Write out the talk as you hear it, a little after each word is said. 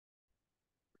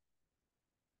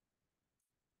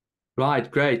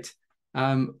Right, great.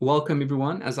 Welcome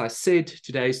everyone. As I said,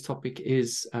 today's topic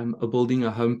is building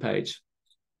a homepage.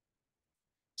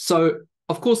 So,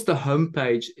 of course, the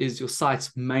homepage is your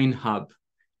site's main hub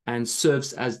and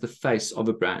serves as the face of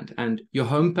a brand. And your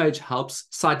homepage helps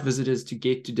site visitors to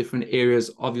get to different areas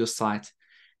of your site.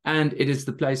 And it is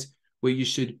the place where you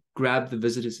should grab the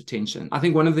visitor's attention. I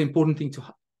think one of the important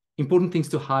things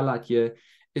to highlight here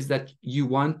is that you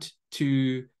want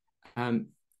to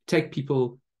take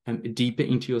people deeper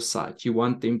into your site. You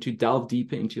want them to delve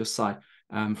deeper into your site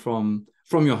from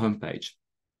your homepage.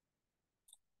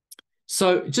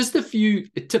 So just a few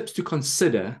tips to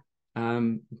consider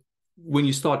when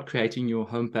you start creating your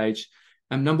homepage.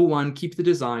 Number one, keep the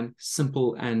design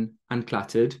simple and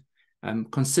uncluttered.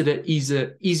 Consider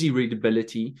easy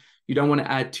readability. You don't want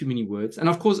to add too many words. And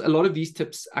of course, a lot of these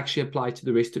tips actually apply to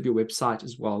the rest of your website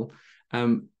as well.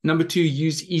 Number two,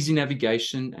 use easy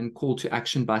navigation and call to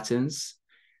action buttons.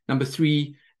 Number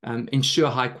three, ensure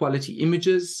high quality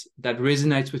images that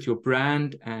resonate with your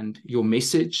brand and your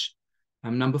message.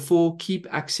 Number four, keep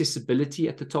accessibility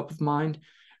at the top of mind.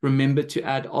 Remember to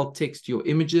add alt text to your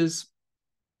images.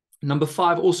 Number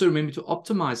five, also remember to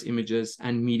optimize images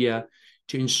and media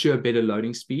to ensure better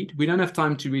loading speed. We don't have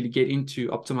time to really get into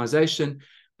optimization,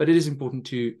 but it is important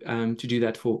to do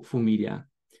that for media.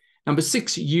 Number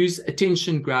six, use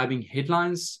attention-grabbing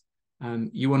headlines.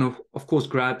 You want to, of course,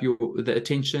 grab the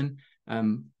attention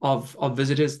of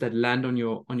visitors that land on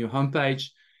your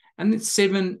homepage. And then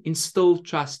seven, instill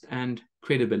trust and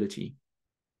credibility.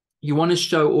 You want to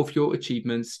show off your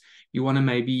achievements. You want to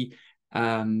maybe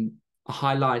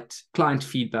highlight client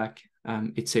feedback,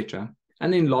 etc.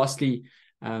 And then lastly,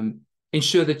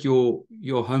 ensure that your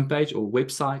homepage or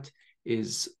website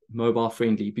is mobile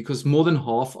friendly, because more than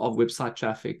half of website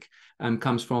traffic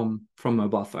comes from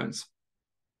mobile phones.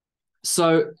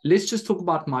 So let's just talk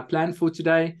about my plan for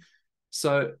today.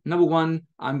 So number one,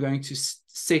 I'm going to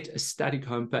set a static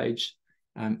homepage.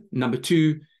 Number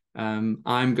two,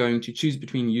 I'm going to choose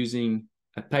between using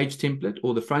a page template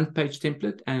or the front page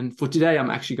template. And for today,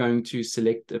 I'm actually going to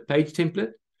select a page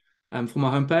template for my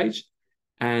homepage.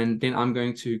 And then I'm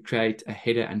going to create a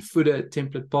header and footer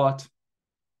template part.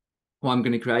 Or I'm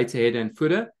going to create a header and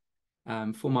footer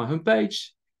for my homepage.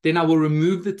 Then I will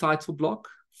remove the title block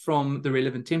from the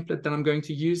relevant template that I'm going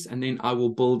to use. And then I will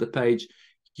build a page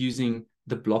using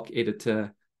the block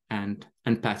editor and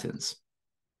patterns.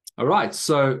 All right,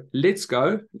 so let's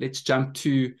go. Let's jump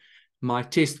to my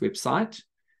test website.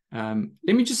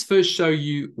 Let me just first show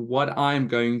you what I'm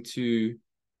going to,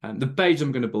 the page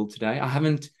I'm going to build today. I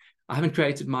haven't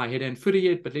created my header and footer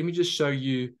yet, but let me just show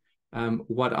you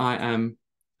what I am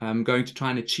going to try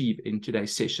and achieve in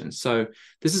today's session. So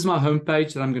this is my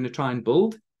homepage that I'm going to try and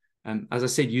build. As I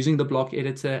said, using the block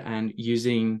editor and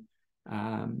using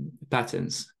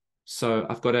patterns. So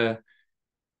I've got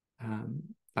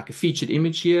like a featured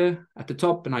image here at the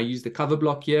top, and I use the cover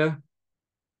block here.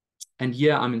 And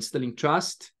here I'm instilling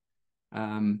trust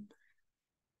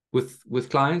with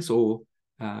clients or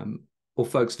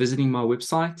folks visiting my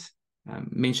website,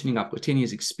 mentioning I've got 10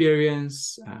 years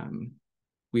experience.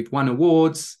 We've won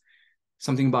awards,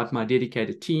 something about my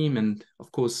dedicated team, and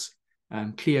of course,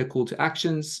 clear call to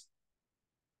actions.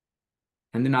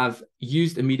 And then I've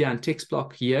used a media and text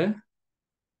block here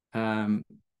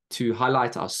to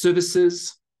highlight our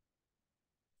services.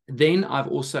 Then I've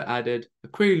also added a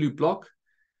query loop block.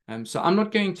 So I'm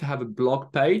not going to have a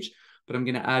blog page, but I'm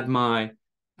going to add my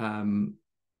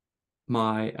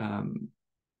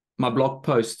blog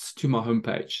posts to my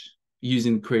homepage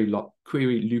using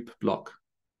query loop block.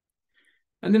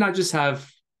 And then I just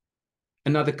have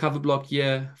another cover block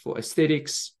here for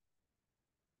aesthetics.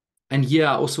 And here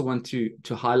I also want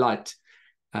to highlight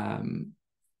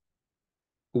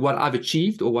what I've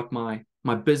achieved or what my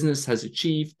business has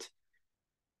achieved.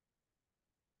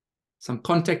 Some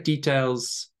contact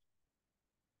details,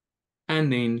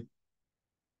 and then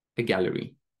a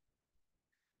gallery.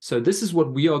 So this is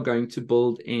what we are going to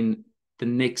build in the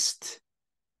next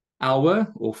hour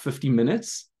or 50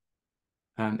 minutes.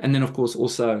 And then, of course,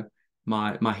 also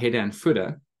my header and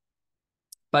footer.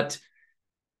 But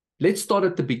let's start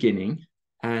at the beginning.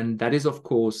 And that is, of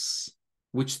course,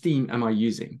 which theme am I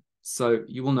using? So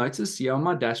you will notice here on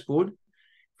my dashboard,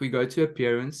 if we go to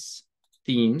Appearance,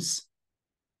 Themes,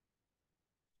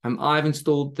 I've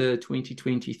installed the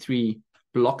 2023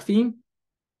 block theme.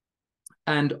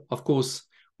 And of course,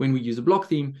 when we use a block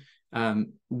theme,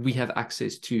 we have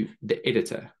access to the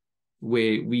editor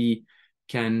where we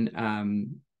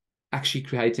can actually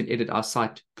create and edit our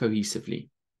site cohesively.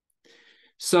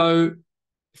 So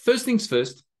first things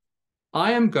first,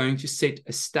 I am going to set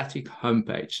a static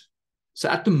homepage. So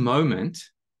at the moment,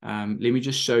 Let me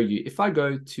just show you. If I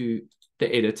go to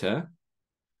the editor,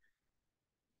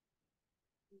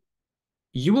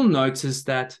 you will notice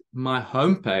that my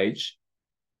homepage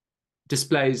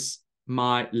displays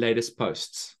my latest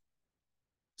posts.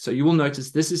 So you will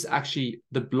notice this is actually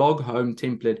the blog home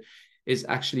template is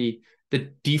actually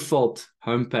the default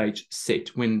homepage set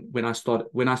when I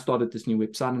started this new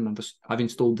website and I've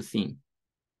installed the theme.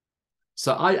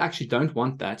 So I actually don't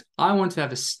want that. I want to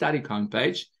have a static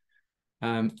homepage.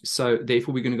 So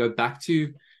therefore, we're going to go back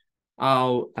to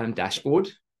our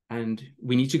dashboard, and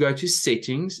we need to go to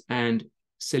settings and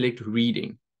select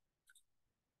reading.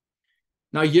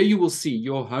 Now here you will see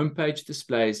your homepage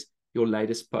displays your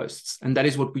latest posts, and that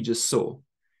is what we just saw.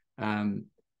 And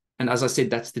as I said,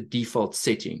 that's the default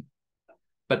setting.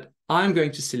 But I'm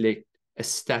going to select a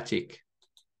static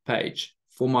page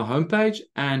for my homepage,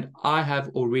 and I have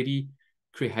already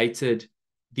created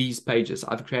these pages.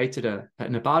 I've created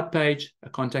an about page, a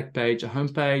contact page, a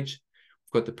homepage.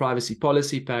 I've got the privacy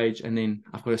policy page, and then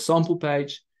I've got a sample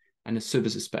page and a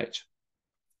services page.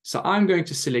 So I'm going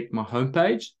to select my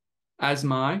homepage as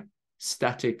my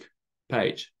static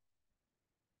page.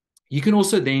 You can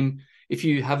also then, if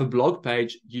you have a blog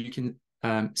page, you can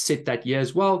set that here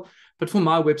as well. But for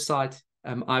my website,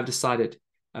 I've decided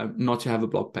not to have a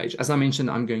blog page. As I mentioned,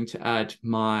 I'm going to add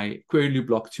my query loop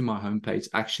block to my homepage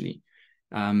actually.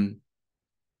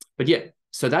 But yeah,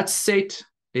 so that's set.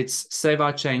 Let's save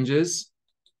our changes.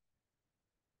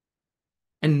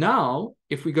 And now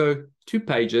if we go to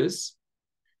pages,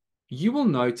 you will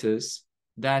notice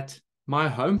that my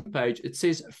homepage, it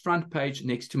says front page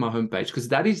next to my homepage, because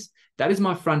that is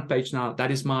my front page now.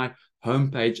 That is my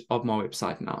homepage of my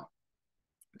website now.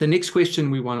 The next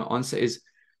question we want to answer is,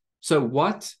 so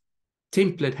what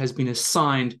template has been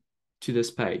assigned to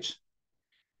this page?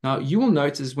 Now you will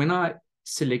notice when I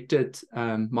selected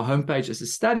my homepage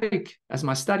as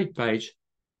my static page,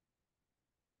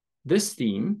 this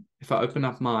theme, if I open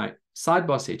up my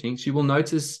sidebar settings, you will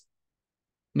notice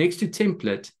next to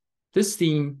template, this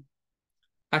theme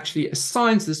actually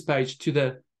assigns this page to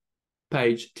the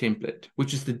page template,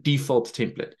 which is the default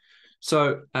template.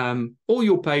 So all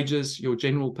your pages, your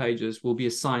general pages, will be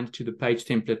assigned to the page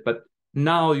template, but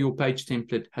now your page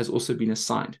template has also been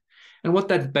assigned. And what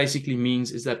that basically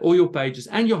means is that all your pages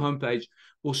and your homepage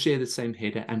will share the same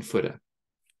header and footer.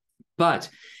 But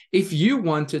if you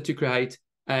wanted to create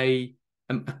a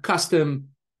custom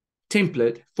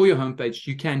template for your homepage,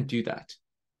 you can do that.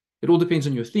 It all depends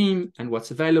on your theme and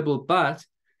what's available, but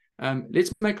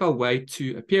let's make our way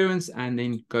to appearance and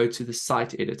then go to the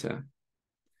site editor.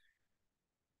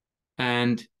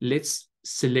 And let's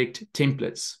select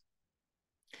templates.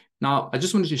 Now, I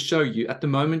just wanted to show you, at the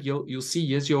moment, you'll see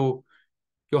here's your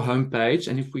homepage.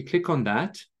 And if we click on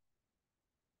that,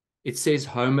 it says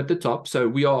home at the top. So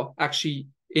we are actually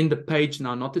in the page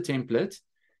now, not the template.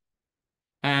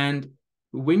 And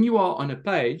when you are on a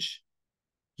page,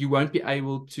 you won't be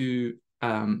able to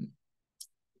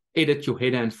edit your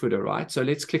header and footer, right? So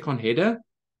let's click on header.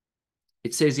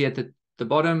 It says here at the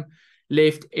bottom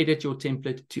left, edit your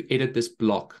template to edit this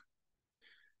block.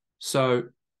 So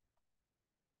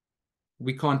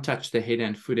we can't touch the header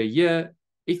and footer here.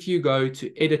 If you go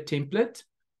to edit template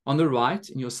on the right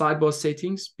in your sidebar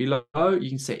settings below, you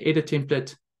can say edit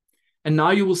template. And now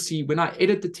you will see when I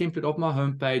edit the template of my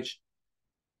homepage,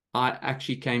 I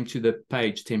actually came to the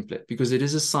page template because it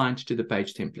is assigned to the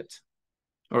page template.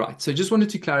 All right, so just wanted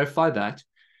to clarify that.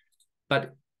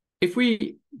 But if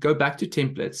we go back to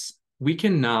templates, we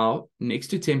can now, next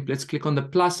to templates, click on the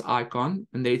plus icon,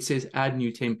 and there it says add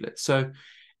new template. So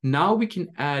now we can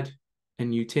add a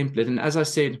new template. And as I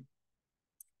said,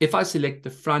 if I select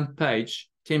the front page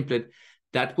template,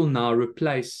 that will now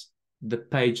replace the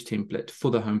page template for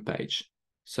the home page.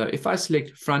 So if I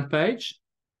select front page,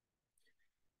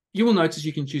 you will notice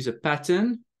you can choose a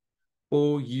pattern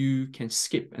or you can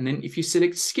skip. And then if you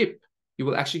select skip, you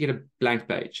will actually get a blank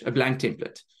page, a blank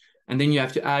template. And then you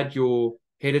have to add your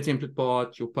header template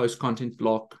part, your post content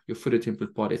block, your footer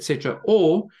template part, etc.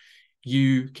 Or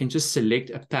you can just select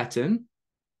a pattern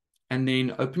and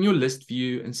then open your list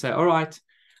view and say, all right,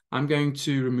 I'm going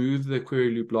to remove the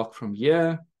query loop block from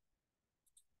here.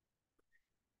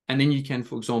 And then you can,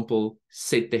 for example,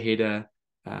 set the header,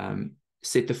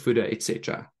 set the footer,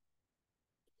 etc.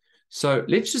 So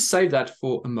let's just save that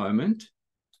for a moment.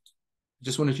 I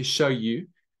just wanted to show you.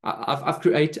 I've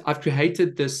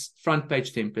created this front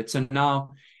page template. So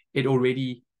now it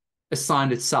already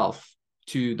assigned itself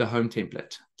to the home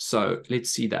template. So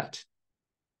let's see that.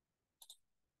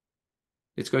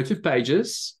 Let's go to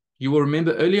pages. You will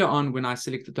remember earlier on when I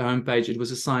selected the home page, it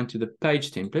was assigned to the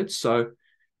page template. So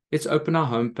let's open our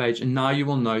home page. And now you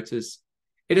will notice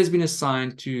it has been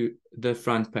assigned to the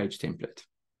front page template.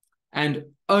 And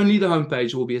only the home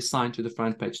page will be assigned to the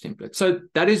front page template. So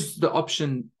that is the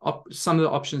option, some of the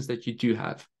options that you do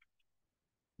have.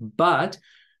 But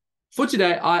for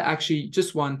today, I actually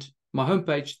just want my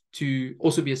homepage to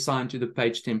also be assigned to the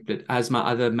page template as my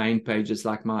other main pages,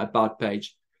 like my about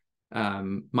page,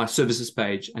 my services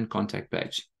page, and contact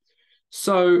page.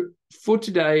 So for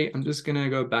today, I'm just going to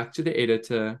go back to the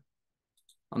editor.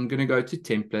 I'm going to go to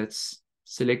templates,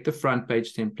 select the front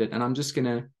page template, and I'm just going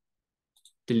to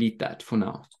delete that for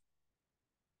now.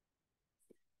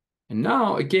 And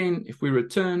now, again, if we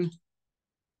return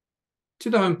to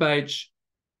the home page,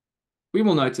 we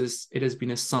will notice it has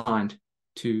been assigned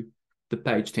to the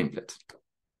page template.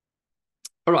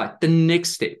 All right, the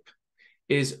next step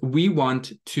is we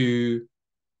want to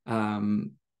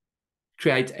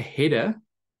create a header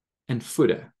and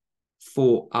footer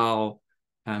for our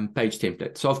page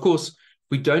template. So, of course,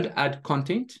 we don't add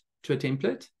content to a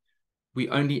template. We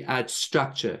only add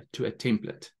structure to a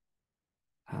template.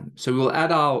 So we'll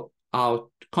add our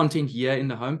content here in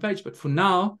the homepage, but for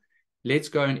now, let's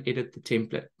go and edit the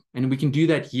template. And we can do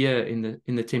that here in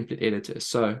the template editor.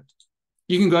 So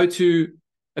you can go to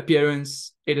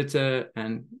Appearance, Editor,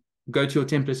 and go to your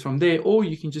templates from there, or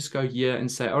you can just go here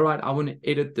and say, all right, I want to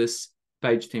edit this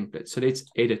page template. So let's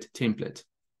edit template.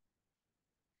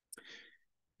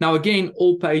 Now, again,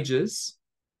 all pages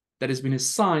that has been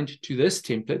assigned to this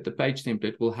template, the page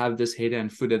template, will have this header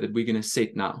and footer that we're going to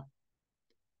set now.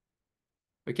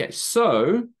 Okay,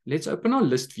 so let's open our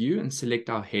list view and select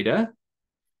our header.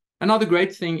 Another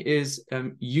great thing is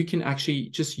you can actually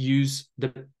just use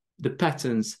the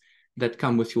patterns that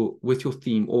come with your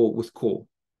theme or with core.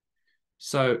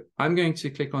 So I'm going to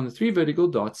click on the 3 vertical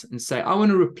dots and say, I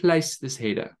want to replace this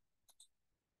header.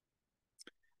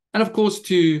 And of course,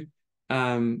 to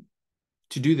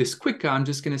do this quicker, I'm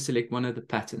just going to select one of the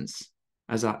patterns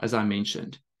as I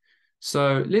mentioned.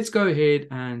 So let's go ahead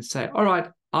and say, all right,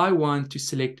 I want to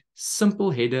select simple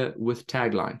header with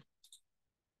tagline.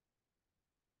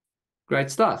 Great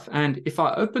stuff. And if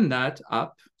I open that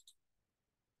up,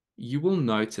 you will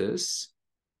notice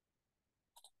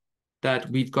that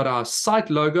we've got our site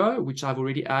logo, which I've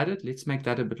already added. Let's make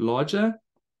that a bit larger.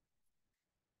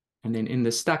 And then in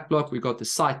the stack block, we've got the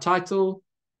site title.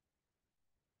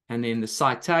 And then the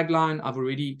site tagline, I've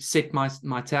already set my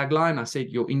tagline. I said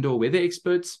your indoor weather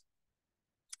experts.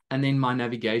 And then my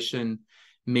navigation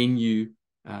menu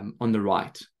on the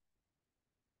right.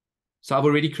 So I've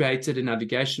already created a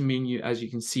navigation menu, as you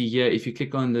can see here. If you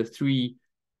click on the 3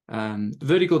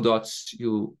 vertical dots,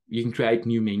 you can create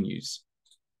new menus.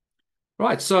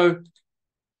 Right, so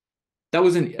that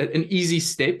was an easy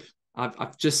step.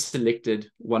 I've just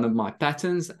selected one of my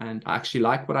patterns, and I actually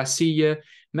like what I see here.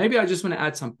 Maybe I just want to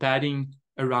add some padding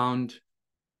around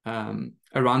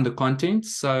the content.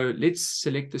 So let's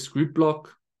select this group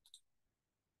block,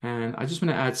 and I just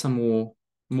want to add some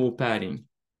more padding.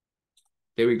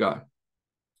 There we go.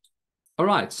 All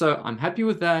right, so I'm happy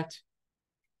with that.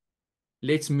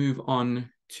 Let's move on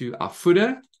to our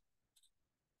footer.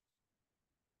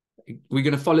 We're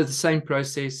going to follow the same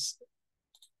process.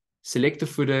 Select the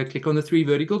footer, click on the 3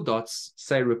 vertical dots,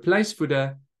 say replace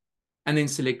footer, and then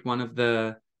select one of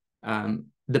the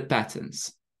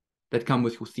patterns that come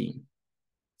with your theme.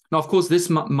 Now, of course, this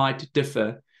might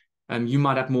differ. You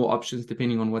might have more options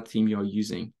depending on what theme you're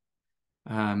using.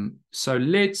 So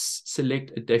let's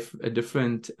select a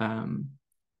different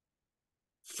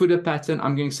footer pattern.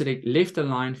 I'm going to select left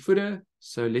align footer.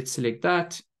 So let's select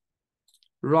that.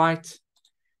 Right.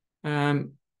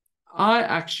 I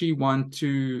actually want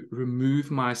to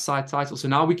remove my site title. So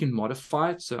now we can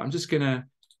modify it. So I'm just going to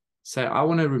say I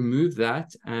want to remove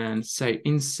that and say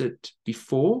insert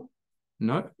before.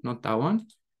 No, not that one.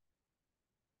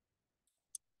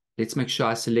 Let's make sure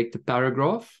I select the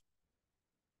paragraph.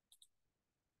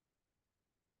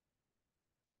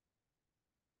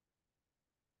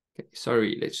 Okay,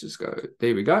 sorry, let's just go.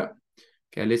 There we go.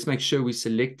 Okay, let's make sure we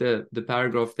select the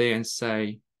paragraph there and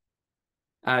say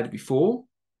add before.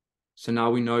 So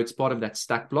now we know it's part of that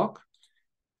stack block.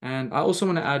 And I also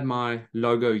want to add my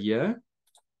logo here.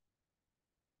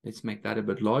 Let's make that a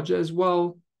bit larger as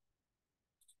well.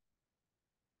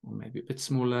 Or maybe a bit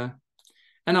smaller.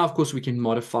 And now, of course, we can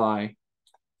modify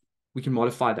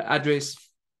the address.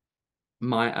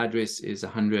 My address is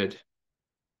 100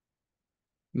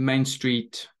 Main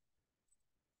Street,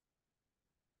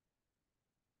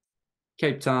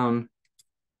 Cape Town.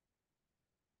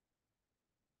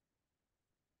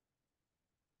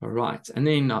 All right. And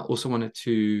then I also wanted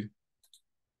to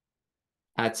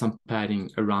add some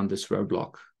padding around this row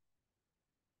block.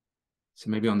 So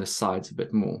maybe on the sides a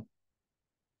bit more.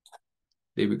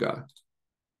 There we go.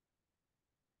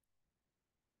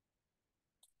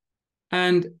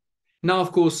 And now,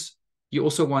 of course, you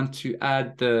also want to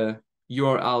add the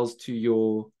URLs to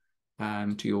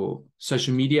your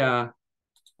social media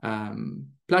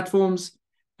platforms.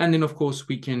 And then, of course,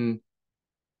 we can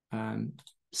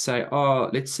say, oh,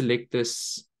 let's select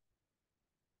this.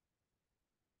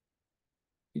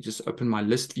 You just open my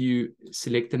list view,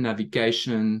 select the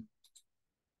navigation.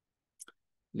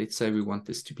 Let's say we want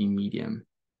this to be medium,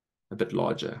 a bit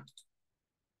larger.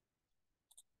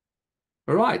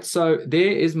 All right, so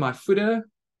there is my footer.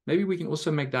 Maybe we can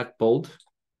also make that bold.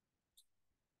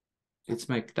 Let's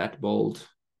make that bold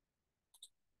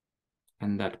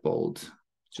and that bold,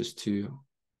 just to,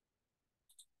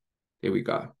 there we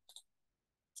go.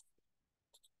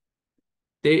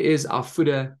 There is our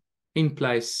footer in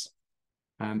place,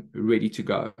 ready to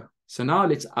go. So now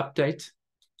let's update.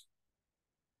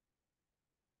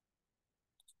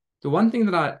 The one thing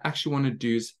that I actually want to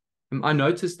do is, I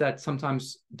noticed that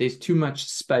sometimes there's too much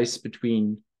space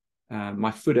between my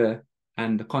footer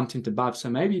and the content above. So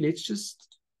maybe let's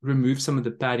just remove some of the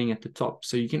padding at the top.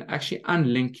 So you can actually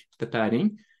unlink the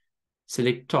padding,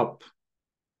 select top.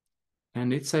 And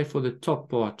let's say for the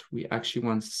top part, we actually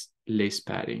want less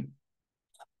padding.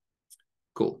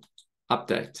 Cool.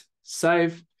 Update,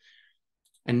 save.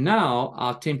 And now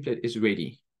our template is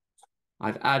ready.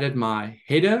 I've added my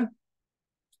header.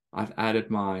 I've added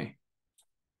my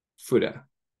footer.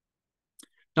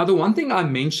 Now, the one thing I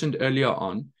mentioned earlier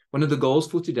on, one of the goals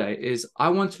for today is I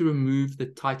want to remove the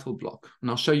title block,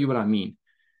 and I'll show you what I mean.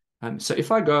 So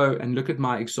if I go and look at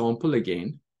my example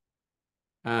again,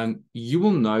 you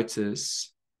will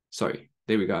notice, sorry,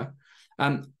 there we go.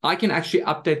 I can actually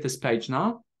update this page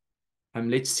now.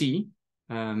 Let's see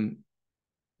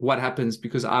what happens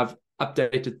because I've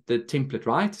updated the template,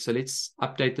 right? So let's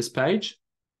update this page.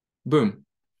 Boom.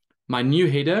 My new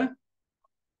header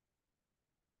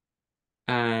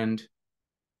and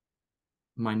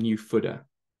my new footer.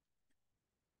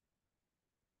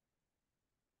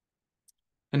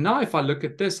 And now if I look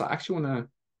at this, I actually want to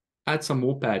add some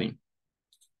more padding.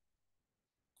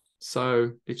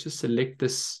 So let's just select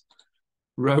this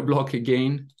row block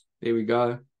again. There we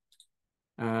go.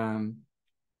 Let's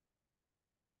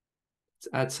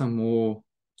add some more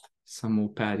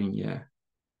padding here.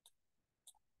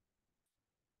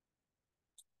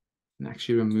 And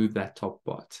actually remove that top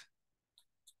part.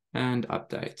 And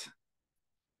update.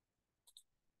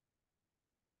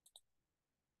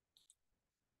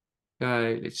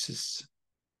 Okay, let's just,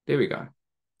 there we go.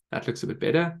 That looks a bit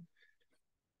better.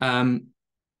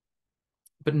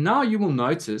 But now you will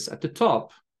notice at the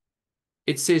top,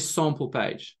 it says sample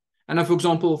page. And now, for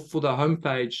example, for the home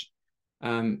page,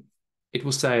 it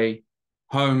will say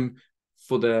home.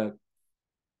 For the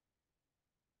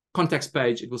contacts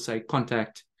page, it will say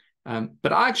contact.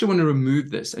 But I actually want to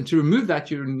remove this. And to remove that,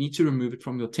 you need to remove it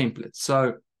from your template.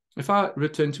 So if I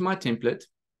return to my template,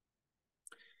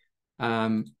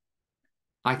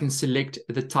 I can select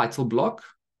the title block.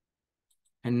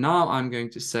 And now I'm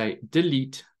going to say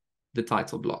delete the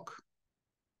title block.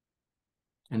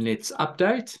 And let's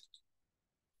update.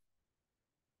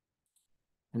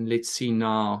 And let's see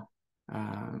now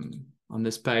on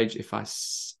this page, if I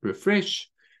refresh,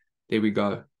 there we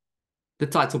go. The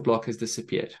title block has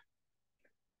disappeared.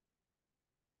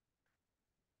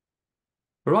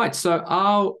 All right, so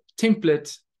our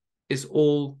template is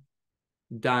all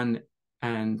done.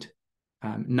 And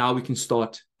now we can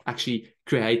start actually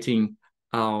creating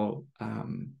our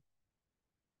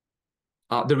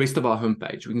the rest of our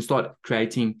homepage. We can start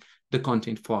creating the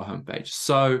content for our homepage.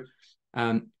 So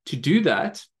to do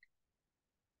that,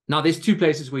 now there's two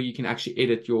places where you can actually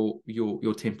edit your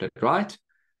template, right?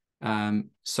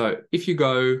 So if you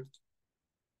go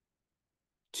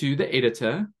to the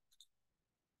editor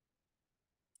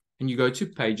and you go to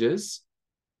pages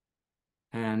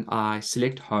and I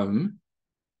select home,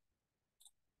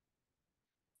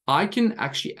 I can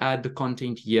actually add the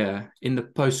content here in the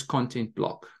post content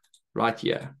block right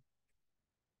here.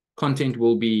 Content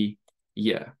will be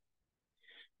here.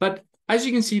 But as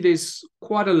you can see, there's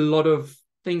quite a lot of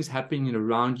things happening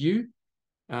around you.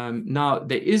 Now,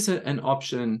 there is an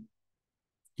option,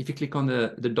 if you click on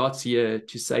the dots here,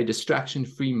 to say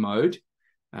distraction-free mode,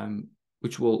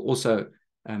 which will also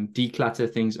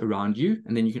declutter things around you,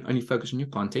 and then you can only focus on your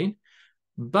content.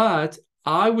 But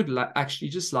I would actually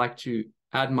just like to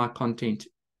add my content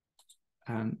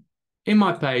in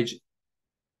my page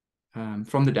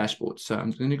from the dashboard. So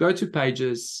I'm going to go to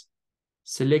pages,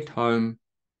 select home,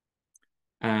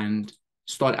 and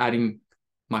start adding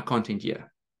my content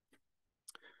here.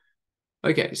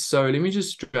 Okay, so let me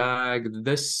just drag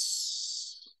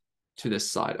this to this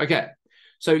side. Okay,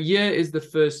 so here is the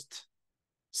first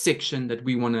section that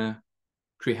we want to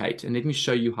create, and let me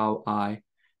show you how I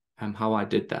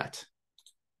did that.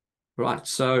 Right,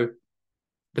 so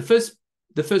the first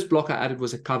block I added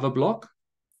was a cover block.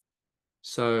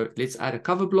 So let's add a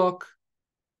cover block.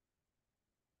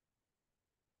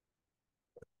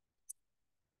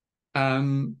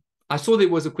 I saw there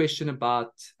was a question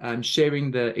about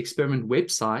sharing the experiment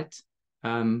website.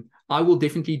 I will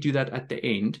definitely do that at the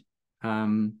end.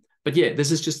 But yeah,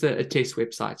 this is just a test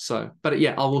website. So, but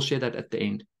yeah, I will share that at the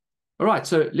end. All right,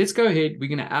 so let's go ahead. We're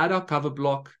going to add our cover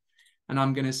block, and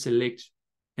I'm going to select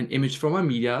an image from my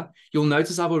media. You'll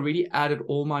notice I've already added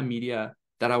all my media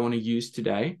that I want to use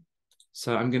today.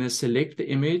 So I'm going to select the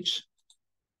image.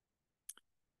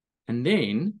 And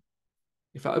then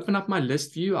if I open up my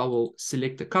list view, I will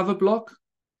select the cover block.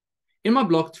 In my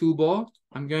block toolbar,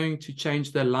 I'm going to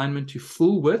change the alignment to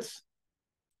full width.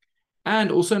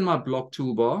 And also in my block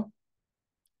toolbar,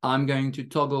 I'm going to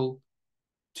toggle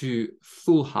to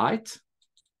full height.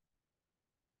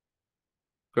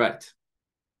 Great.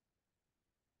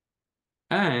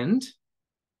 And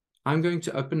I'm going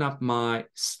to open up my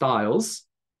styles,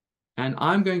 and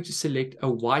I'm going to select a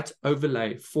white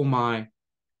overlay for my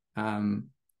cover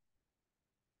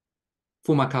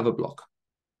block.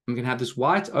 I'm going to have this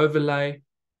white overlay,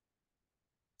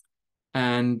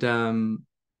 and I'm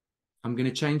going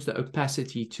to change the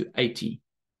opacity to 80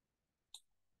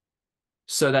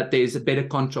 so that there's a better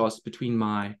contrast between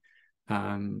my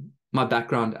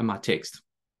background and my text.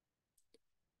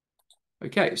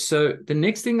 Okay, so the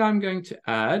next thing I'm going to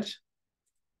add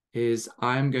is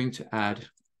I'm going to add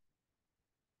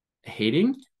a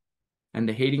heading, and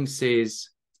the heading says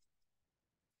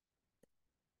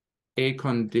air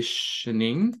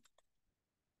conditioning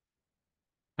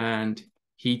and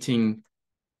heating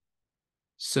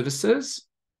services.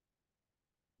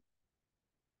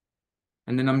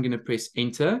 And then I'm going to press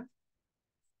enter.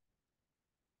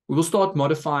 We will start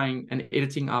modifying and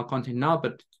editing our content now,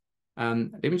 but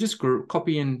let me just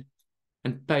copy and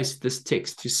paste this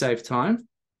text to save time.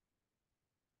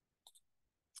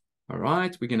 All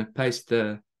right, we're going to paste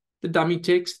the dummy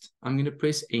text. I'm going to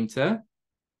press enter.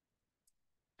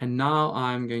 And now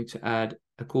I'm going to add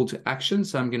a call to action.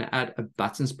 So I'm going to add a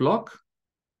buttons block,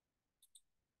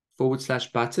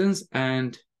 /buttons.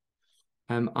 And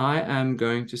I am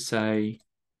going to say,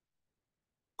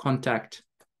 contact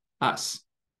us.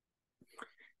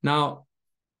 Now,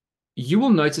 you will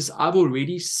notice I've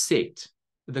already set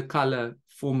the color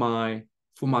for my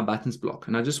buttons block.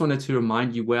 And I just wanted to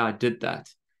remind you where I did that.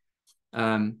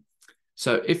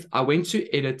 So if I went to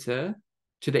the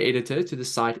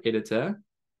site editor,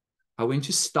 I went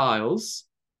to styles,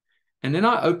 and then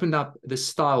I opened up the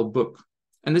style book.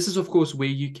 And this is, of course, where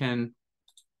you can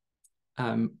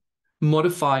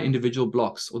modify individual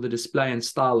blocks or the display and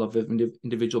style of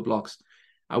individual blocks.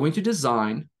 I went to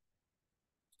design,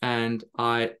 and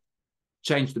I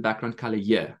changed the background color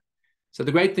here. So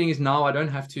the great thing is now I don't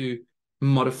have to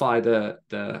modify the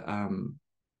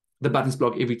buttons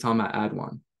block every time I add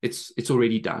one. It's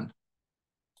already done.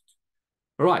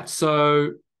 All right,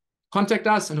 so contact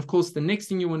us. And of course, the next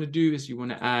thing you want to do is you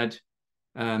want to add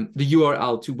the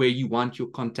URL to where you want your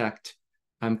contact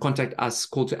us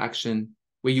call to action,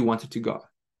 where you want it to go.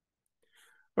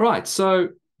 All right, so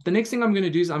the next thing I'm going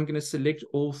to do is I'm going to select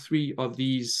all three of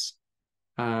these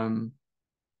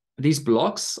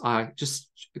blocks. I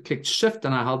just clicked shift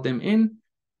and I held them in.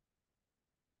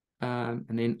 And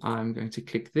then I'm going to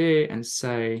click there and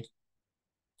say,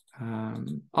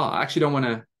 I actually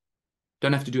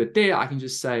don't have to do it there. I can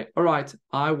just say, all right,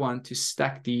 I want to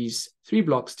stack these 3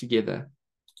 blocks together.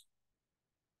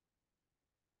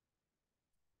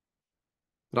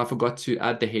 But I forgot to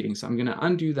add the heading. So I'm going to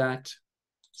undo that,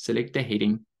 select the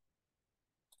heading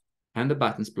and the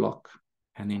buttons block,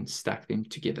 and then stack them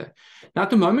together. Now, at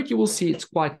the moment, you will see it's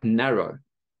quite narrow.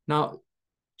 Now,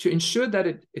 to ensure that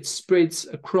it spreads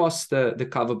across the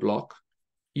cover block,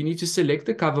 you need to select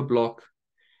the cover block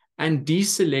and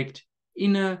deselect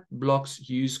inner blocks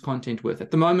use content width.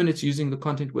 At the moment, it's using the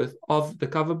content width of the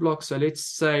cover block. So let's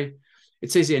say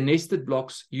it says here, nested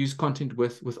blocks use content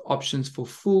width with options for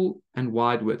full and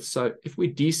wide width. So if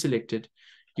we deselect it,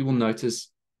 you will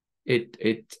notice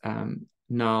it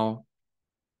now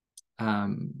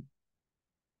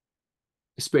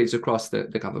spreads across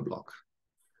the cover block.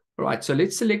 All right, so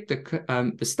let's select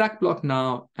the stack block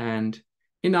now, and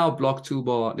in our block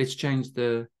toolbar, let's change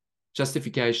the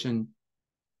justification.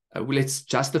 Let's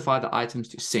justify the items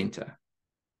to center.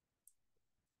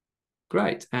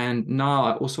 Great, and now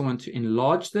I also want to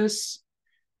enlarge this,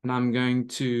 and I'm going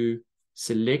to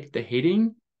select the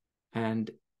heading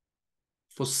and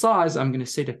for size, I'm going to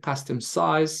set a custom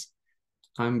size.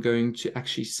 I'm going to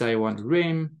actually say I want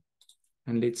rem,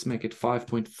 and let's make it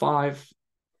 5.5,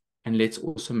 and let's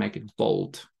also make it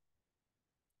bold.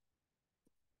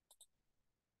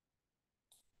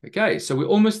 Okay, so we're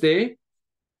almost there.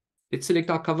 Let's select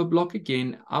our cover block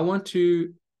again. I want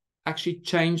to actually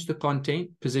change the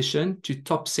content position to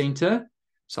top center.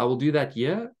 So I will do that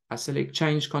here. I select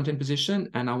change content position,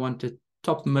 and I want it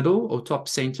top middle or top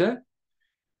center.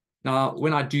 Now,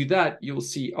 when I do that, you'll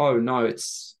see, oh no,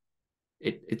 it's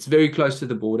very close to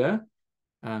the border.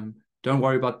 Don't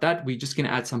worry about that. We're just going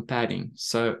to add some padding.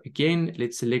 So again,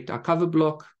 let's select our cover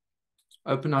block,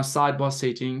 open our sidebar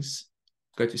settings,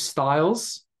 go to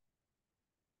styles,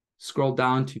 scroll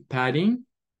down to padding,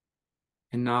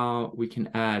 and now we can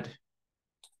add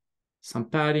some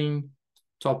padding,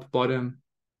 top, bottom,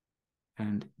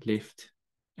 and left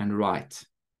and right.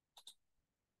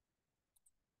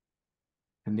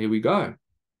 And there we go.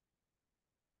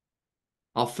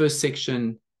 Our first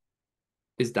section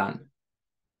is done.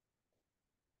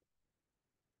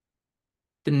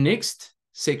 The next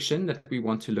section that we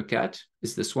want to look at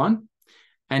is this one.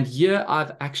 And here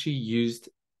I've actually used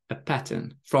a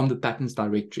pattern from the patterns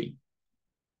directory.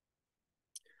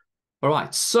 All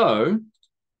right, so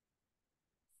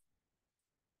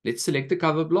let's select the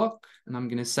cover block, and I'm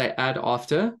going to say add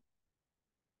after.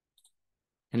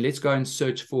 And let's go and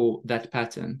search for that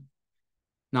pattern.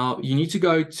 Now, you need to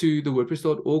go to the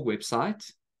WordPress.org website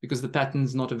because the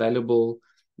pattern's not available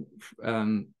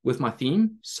with my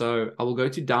theme. So I will go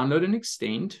to download and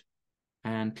extend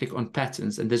and click on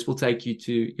patterns, and this will take you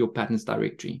to your patterns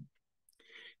directory.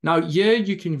 Now, here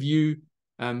you can view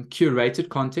curated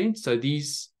content. So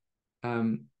these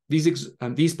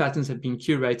patterns have been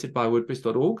curated by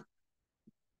WordPress.org.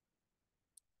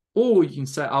 Or you can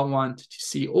say, I want to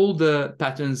see all the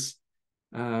patterns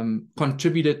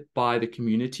contributed by the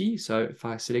community. So if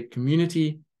I select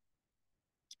community,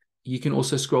 you can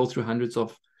also scroll through hundreds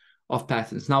of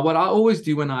patterns. Now, what I always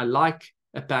do when I like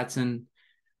a pattern,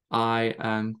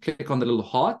 I click on the little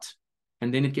heart,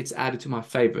 and then it gets added to my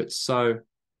favorites. So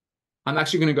I'm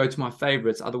actually going to go to my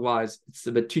favorites. Otherwise, it's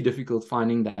a bit too difficult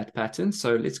finding that pattern.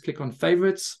 So let's click on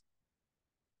favorites.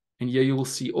 And here you will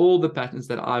see all the patterns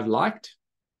that I've liked.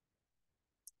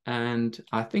 And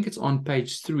I think it's on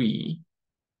page 3.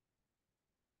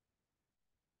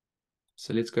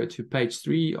 So let's go to page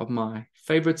 3 of my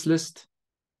favorites list.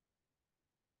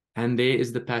 And there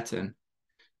is the pattern.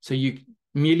 So you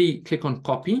merely click on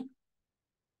copy,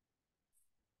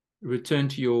 return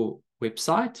to your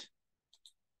website,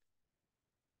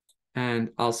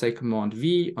 and I'll say Command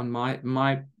V on my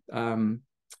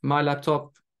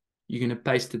laptop. You're going to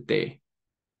paste it there.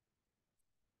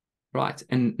 Right,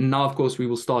 and now, of course, we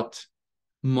will start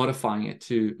modifying it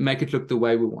to make it look the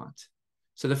way we want.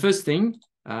 So the first thing,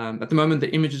 at the moment,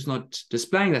 the image is not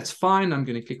displaying. That's fine. I'm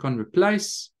going to click on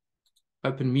Replace,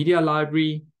 open Media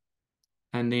Library,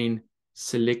 and then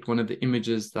select one of the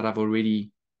images that I've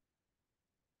already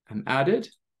added.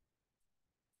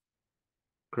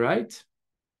 Great.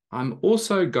 I'm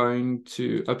also going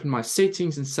to open my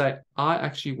settings and say, I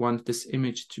actually want this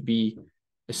image to be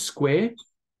a square.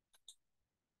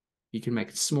 You can make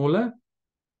it smaller.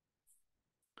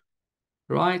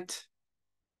 Right.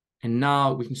 And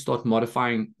now we can start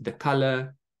modifying the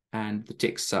color and the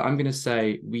text. So I'm going to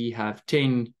say we have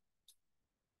 10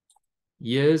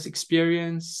 years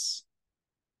experience.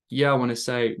 Yeah, I want to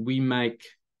say we make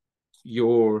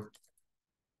your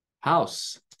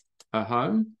house a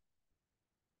home.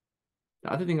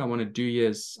 The other thing I want to do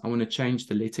is I want to change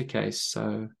the letter case.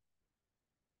 So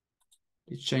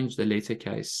let's change the letter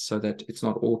case so that it's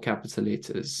not all capital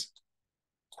letters.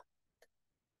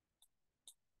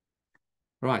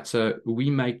 Right, so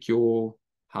we make your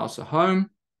house a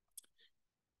home.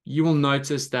 You will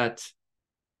notice that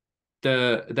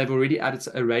they've already added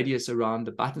a radius around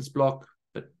the buttons block.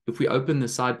 But if we open the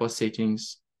sidebar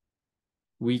settings,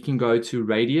 we can go to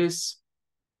radius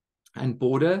and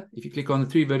border. If you click on the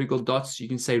 3 vertical dots, you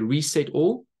can say reset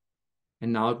all,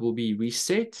 and now it will be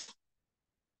reset.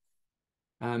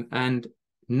 And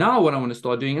now what I want to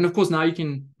start doing, and of course now you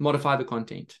can modify the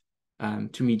content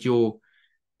to meet your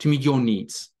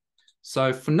needs.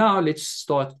 So for now, let's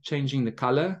start changing the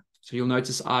color. So you'll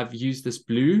notice I've used this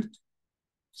blue.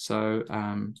 So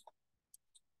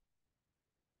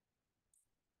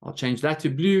I'll change that to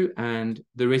blue, and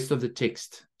the rest of the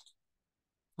text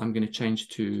I'm going to change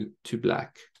to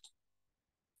black.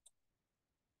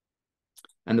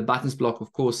 And the buttons block,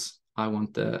 of course, I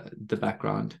want the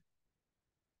background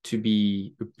to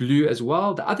be blue as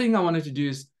well. The other thing I wanted to do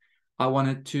is I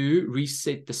wanted to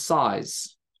reset the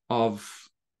size of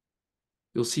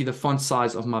you'll see the font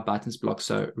size of my buttons block.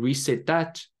 So reset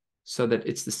that so that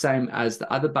it's the same as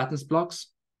the other buttons blocks.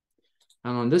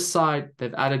 And on this side,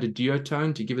 they've added a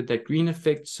duotone to give it that green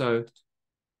effect. So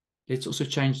let's also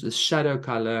change the shadow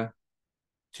color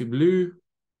to blue.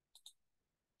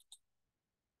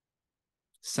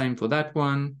 Same for that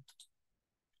one.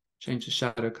 Change the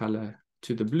shadow color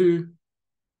to the blue.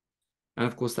 And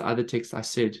of course, the other text I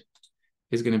said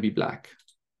is going to be black.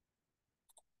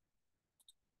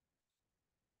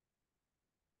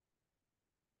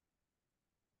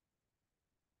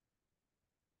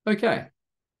 Okay.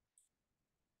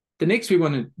 The next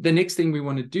thing we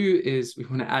want to do is we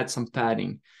want to add some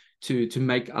padding to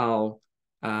make our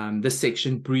this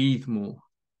section breathe more.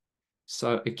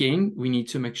 So again, we need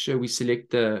to make sure we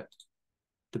select the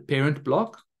parent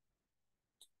block.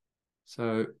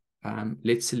 So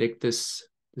let's select this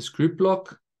group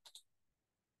block.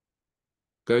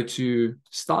 Go to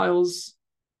styles.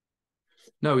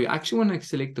 No, we actually want to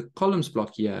select the columns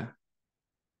block here.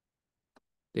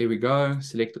 There we go.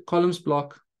 Select the columns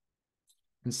block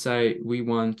and say we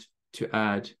want to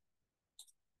add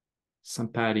some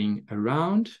padding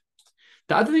around.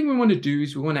 The other thing we want to do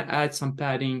is we want to add some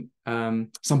padding,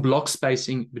 some block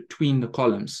spacing between the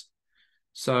columns.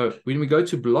 So when we go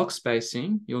to block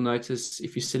spacing, you'll notice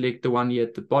if you select the one here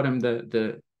at the bottom,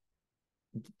 the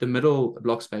middle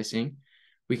block spacing,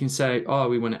 we can say, oh,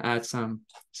 we want to add some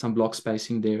block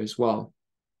spacing there as well.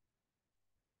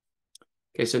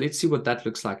 Okay, so let's see what that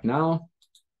looks like now.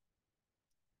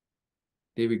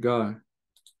 There we go.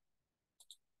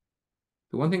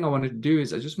 The one thing I want to do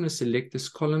is I just want to select this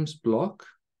columns block.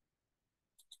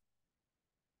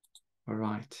 All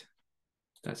right,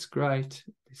 that's great.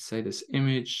 Let's say this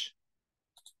image.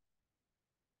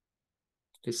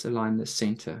 Let's align the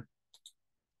center.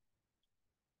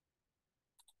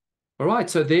 All right,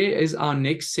 so there is our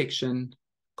next section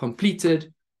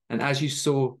completed. And as you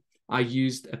saw, I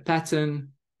used a pattern.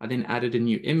 I then added a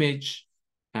new image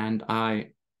and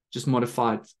I just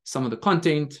modified some of the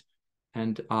content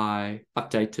and I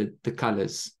updated the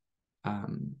colors.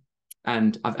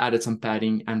 And I've added some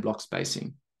padding and block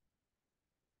spacing.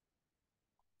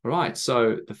 All right,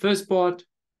 so the first part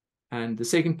and the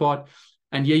second part.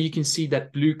 And here you can see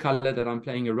that blue color that I'm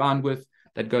playing around with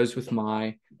that goes with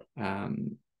my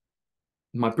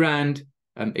my brand,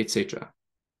 etc.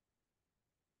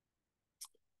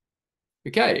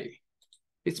 Okay,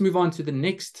 let's move on to the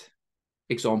next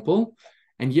example.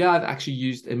 And here I've actually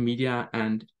used a media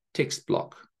and text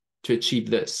block to achieve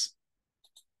this.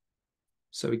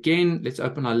 So again, let's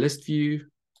open our list view.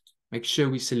 Make sure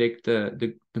we select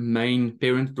the main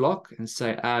parent block and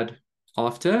say add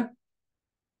after.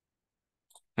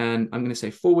 And I'm going to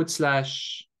say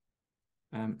 /.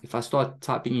 If I start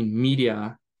typing in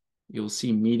media, you'll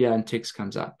see media and text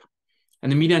comes up.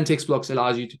 And the media and text blocks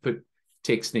allows you to put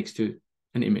text next to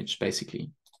an image,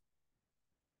 basically.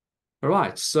 All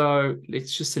right, so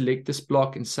let's just select this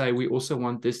block and say we also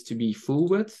want this to be full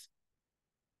width.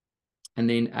 And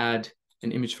then add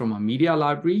an image from our media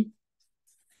library.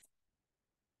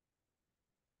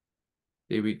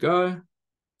 There we go.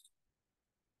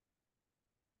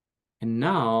 And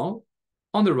now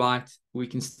on the right, we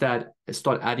can start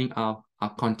adding our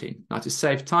content. Now to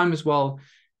save time as well,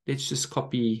 let's just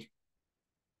copy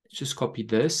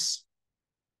this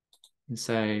and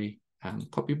say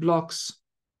copy blocks.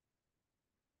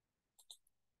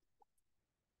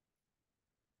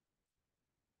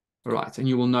 All right, and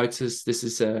you will notice this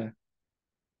is a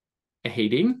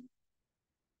heading.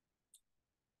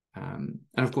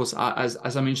 And of course, as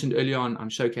I mentioned earlier on, I'm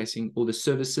showcasing all the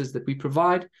services that we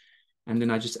provide. And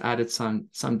then I just added some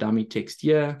dummy text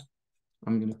here.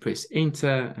 I'm going to press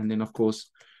enter. And then, of course,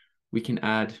 we can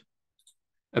add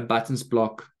a buttons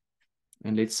block.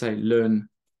 And let's say learn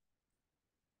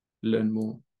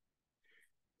more.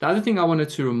 The other thing I wanted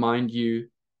to remind you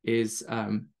is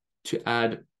to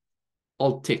add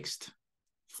alt text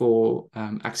for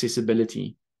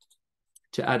accessibility,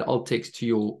 to add alt text to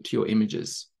your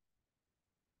images.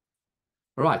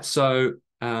 All right, so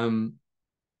I've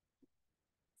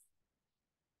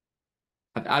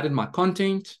added my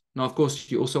content. Now, of course,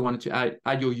 you also wanted to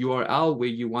add your URL where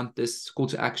you want this call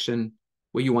to action,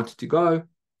 where you want it to go.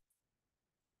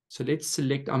 So let's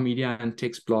select our media and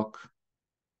text block,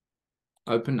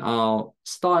 open our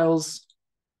styles,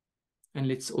 and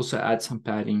let's also add some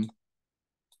padding,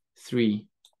 3.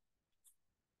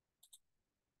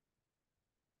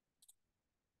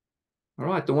 All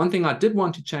right, the one thing I did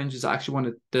want to change is I actually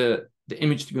wanted the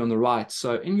image to be on the right.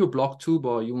 So in your block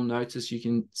toolbar, you will notice you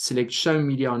can select show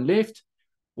media on left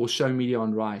or show media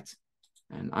on right.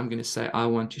 And I'm going to say I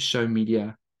want to show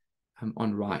media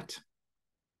on right.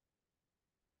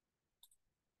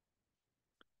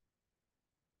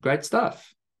 Great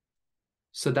stuff.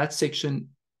 So that section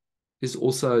is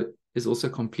also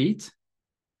complete.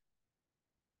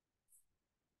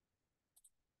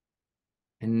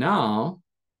 And now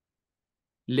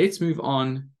let's move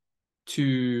on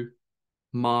to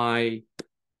my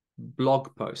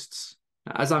blog posts.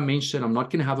 Now, as I mentioned, I'm not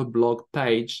going to have a blog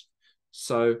page.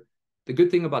 So the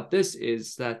good thing about this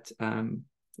is that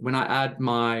when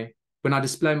I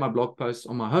display my blog posts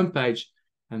on my homepage,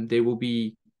 there will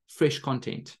be fresh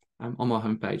content on my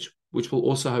homepage, which will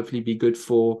also hopefully be good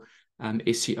for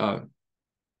SEO.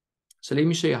 So let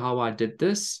me show you how I did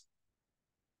this.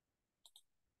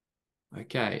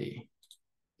 Okay,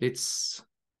 let's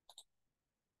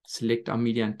select our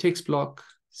media and text block,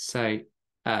 say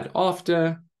add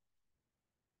after.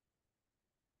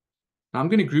 Now I'm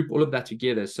going to group all of that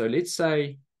together. So let's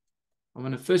say I'm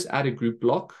going to first add a group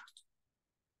block.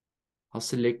 I'll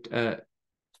select a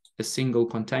single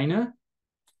container.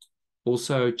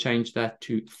 Also change that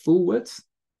to full width.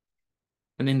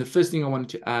 And then the first thing I wanted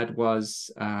to add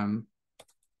was a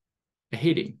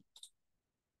heading.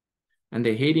 And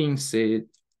the heading said,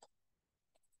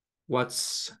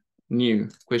 "What's new?" ?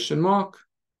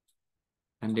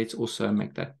 And let's also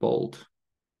make that bold.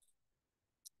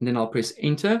 And then I'll press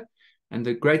enter. And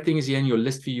the great thing is here in your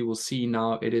list view, you will see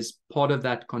now it is part of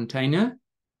that container.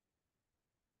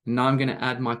 Now I'm going to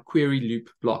add my query loop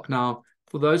block. Now,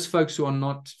 for those folks who are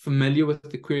not familiar with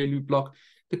the query loop block,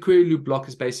 the query loop block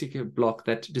is basically a block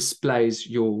that displays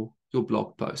your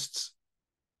blog posts.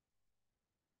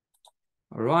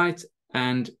 All right.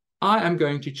 And I am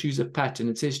going to choose a pattern.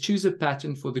 It says choose a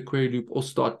pattern for the query loop or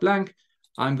start blank.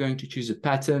 I'm going to choose a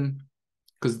pattern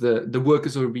because the work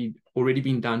has already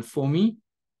been done for me.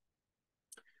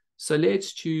 So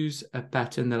let's choose a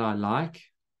pattern that I like.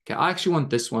 Okay, I actually want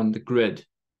this one, the grid.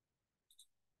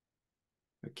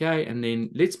 Okay, and then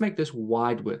let's make this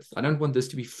wide width. I don't want this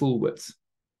to be full width.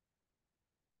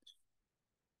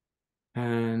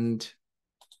 And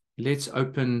let's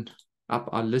open up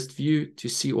our list view to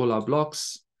see all our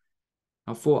blocks.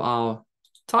 Now for our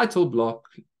title block,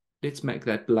 let's make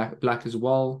that black as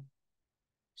well.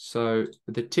 So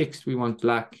the text we want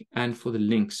black, and for the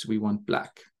links we want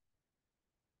black.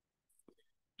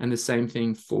 And the same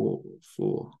thing for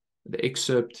the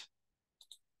excerpt.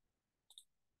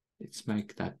 Let's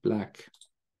make that black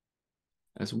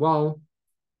as well.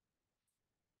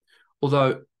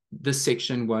 Although this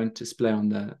section won't display on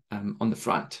the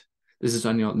front. This is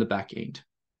only on the back end.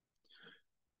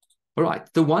 All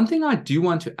right. The one thing I do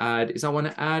want to add is I want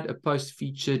to add a post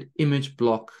featured image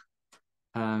block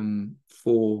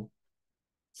for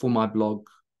my blog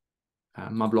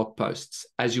posts,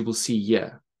 as you will see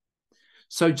here.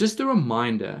 So just a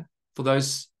reminder for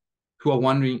those who are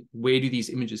wondering, where do these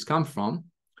images come from?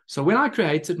 So when I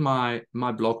created my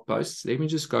blog posts, let me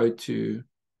just go to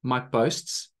my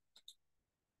posts.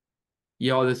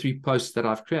 Here are the 3 posts that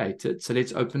I've created. So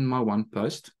let's open my one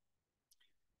post.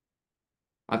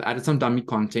 I've added some dummy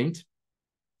content.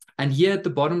 And here at the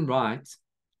bottom right,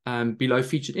 below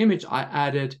featured image, I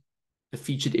added a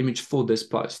featured image for this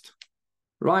post.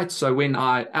 Right, so when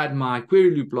I add my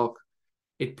query loop block,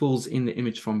 it pulls in the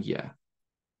image from here.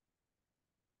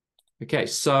 Okay,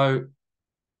 so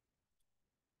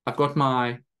I've got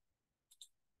my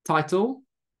title,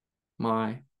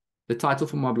 the title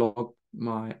for my blog,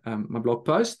 my blog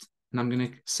post, and I'm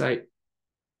going to say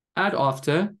add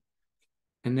after,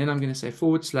 and then I'm going to say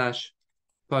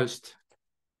 / post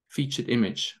featured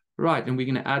image. Right, and we're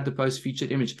going to add the post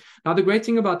featured image. Now, the great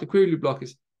thing about the query loop block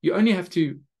is you only have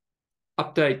to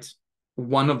update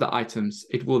one of the items.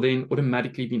 It will then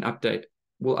automatically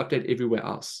will update everywhere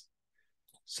else.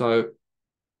 So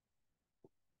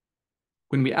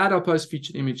when we add our post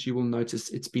featured image, you will notice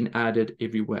it's been added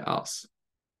everywhere else.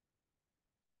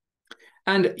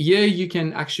 And here you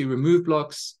can actually remove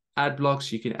blocks, add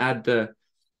blocks. You can add the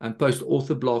post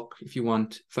author block if you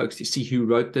want folks to see who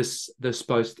wrote this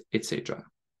post, etc.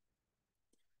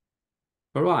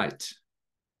 All right.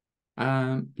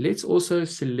 Let's also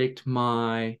select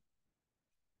my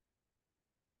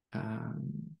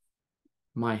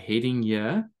my heading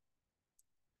here,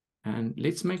 and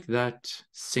let's make that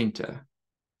center.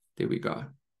 There we go.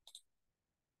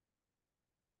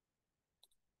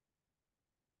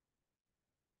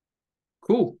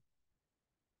 Cool.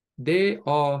 There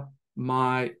are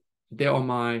my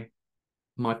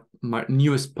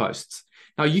newest posts.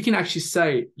 Now you can actually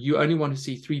say you only want to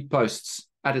see 3 posts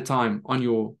at a time on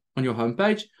your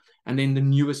homepage, and then the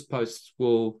newest posts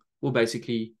will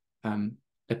basically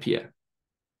appear.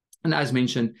 And as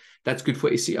mentioned, that's good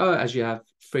for SEO as you have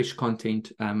fresh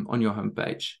content on your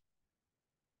homepage.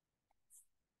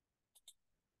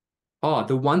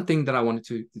 the one thing that I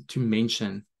wanted to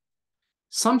mention.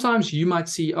 Sometimes you might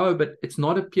see, oh, but it's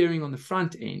not appearing on the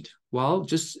front end. Well,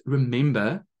 just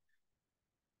remember,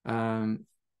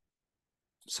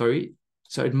 sorry,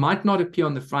 so it might not appear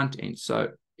on the front end.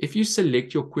 So if you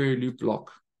select your query loop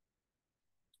block,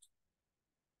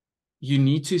 you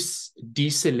need to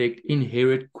deselect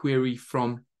inherit query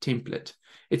from template.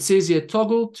 It says here,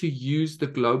 toggle to use the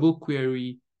global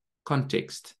query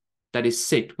context that is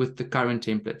set with the current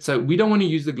template. So we don't want to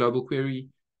use the global query.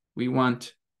 We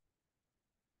want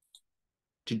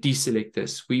to deselect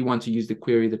this. We want to use the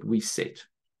query that we set.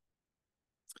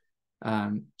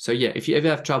 So yeah, if you ever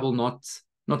have trouble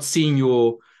not seeing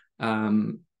your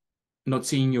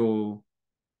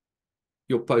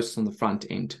posts on the front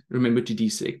end, remember to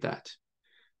deselect that.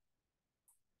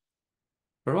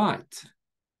 All right,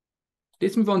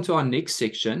 let's move on to our next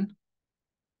section.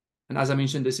 And as I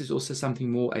mentioned, this is also something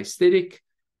more aesthetic.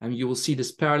 And you will see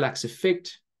this parallax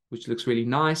effect, which looks really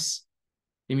nice.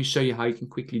 Let me show you how you can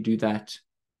quickly do that.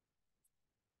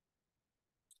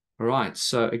 All right,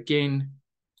 so again,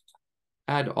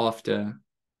 add after.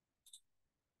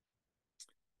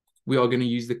 We are going to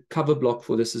use the cover block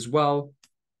for this as well.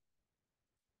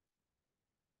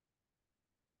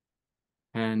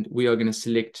 And we are going to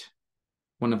select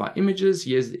one of our images.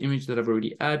 Here's the image that I've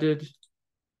already added.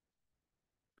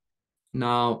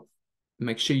 Now,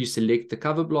 make sure you select the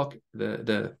cover block,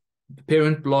 the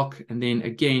parent block, and then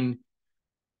again,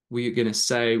 we're going to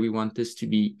say we want this to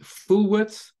be full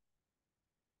width.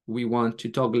 We want to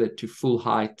toggle it to full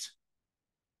height.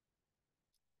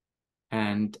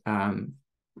 And now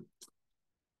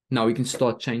we can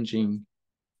start changing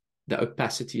the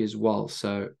opacity as well.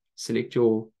 So select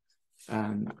your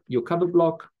cover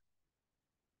block.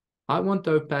 I want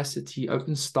the opacity,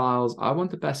 open styles. I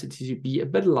want the opacity to be a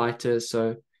bit lighter.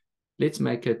 So let's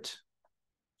make it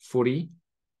 40.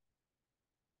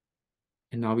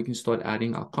 And now we can start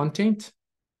adding our content.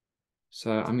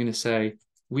 So I'm going to say,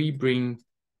 we bring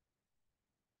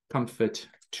comfort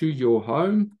to your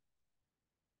home.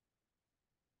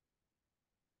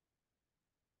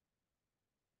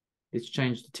 Let's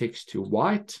change the text to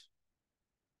white.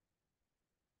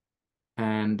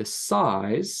 And the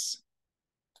size,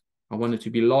 I want it to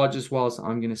be large as well. So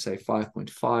I'm going to say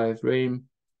 5.5 rem.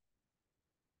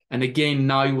 And again,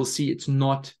 now you will see it's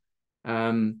not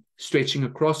stretching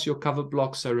across your cover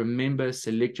block. So remember,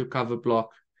 select your cover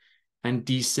block and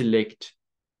deselect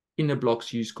inner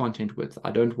blocks use content width.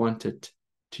 I don't want it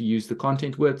to use the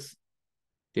content width.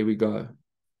 There we go.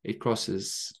 It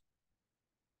crosses.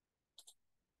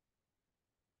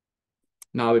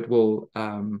 Now it will,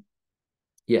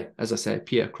 yeah, as I say,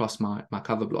 appear across my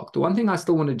cover block. The one thing I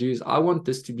still want to do is I want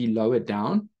this to be lower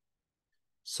down.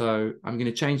 So I'm going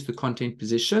to change the content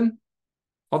position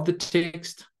of the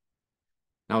text.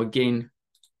 Now, again,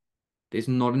 there's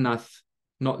not enough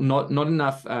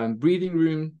breathing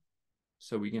room.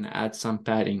 So we're going to add some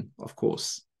padding, of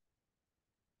course.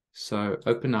 So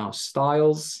open our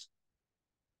styles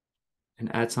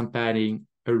and add some padding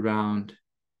around.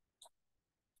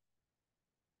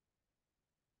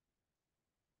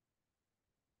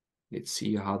 Let's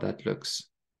see how that looks.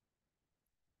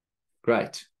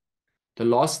 Great. The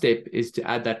last step is to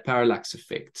add that parallax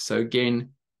effect. So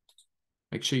again,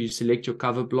 make sure you select your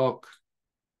cover block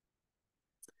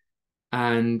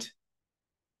and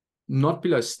not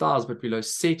below styles, but below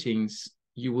settings,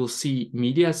 you will see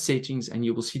media settings and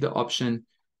you will see the option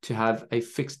to have a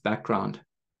fixed background.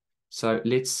 So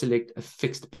let's select a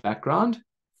fixed background.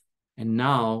 And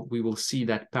now we will see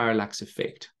that parallax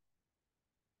effect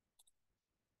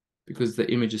because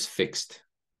the image is fixed.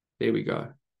 There we go.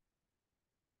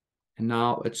 And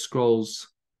now it scrolls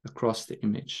across the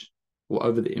image or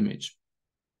over the image.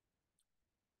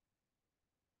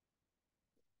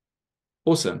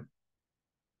 Awesome.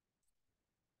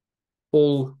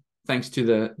 All thanks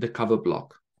to the cover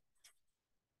block.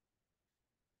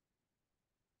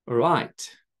 All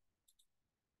right.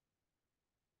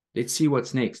 Let's see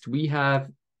what's next. We have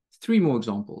 3 more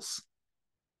examples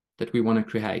that we want to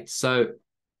create. So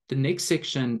the next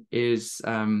section is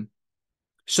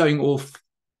showing off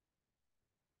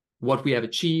what we have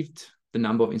achieved, the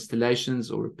number of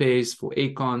installations or repairs for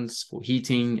air cons, for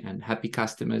heating, and happy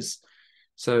customers.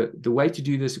 So the way to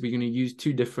do this, we're going to use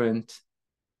 2 different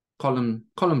column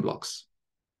blocks.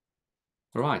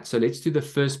 All right, so let's do the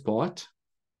first part.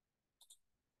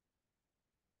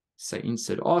 Say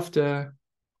insert after.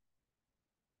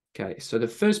 Okay, so the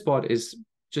first part is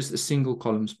just a single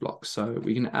columns block. So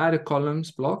we're going to add a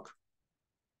columns block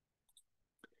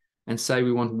and say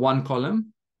we want 1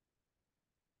 column.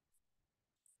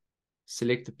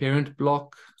 Select the parent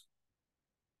block,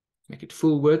 make it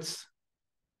full width.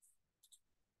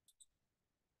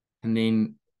 and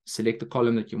then select the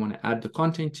column that you want to add the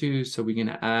content to. So we're going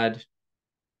to add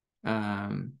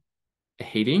a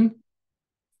heading,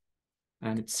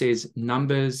 and it says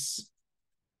numbers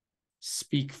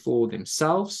speak for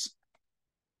themselves.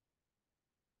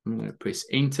 I'm going to press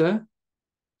enter.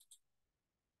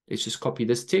 Let's just copy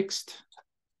this text.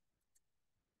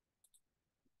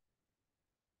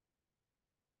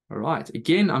 All right,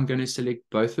 again, I'm going to select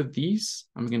both of these.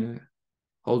 I'm going to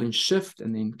hold in shift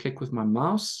and then click with my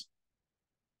mouse.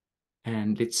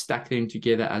 And let's stack them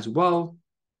together as well.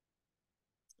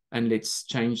 And let's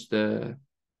change the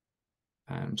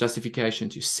justification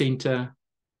to center.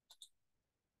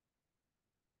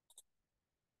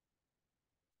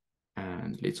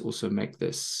 And let's also make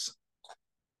this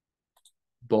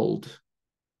bold.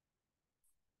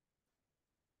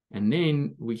 And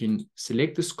then we can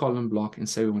select this column block and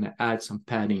say we want to add some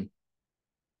padding,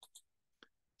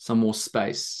 some more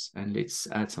space. And let's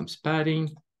add some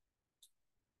padding.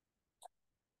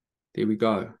 There we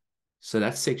go. So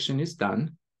that section is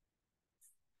done.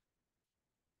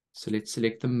 So let's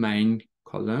select the main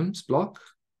columns block.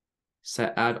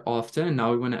 Say add after. And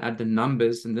now we want to add the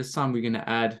numbers. And this time we're going to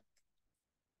add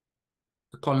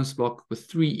the columns block with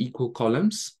 3 equal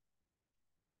columns.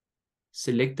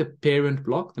 Select the parent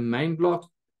block, the main block,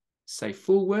 say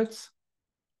full width.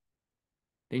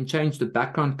 Then change the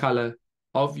background color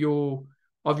of your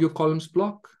columns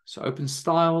block. So open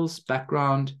styles,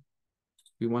 background.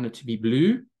 We want it to be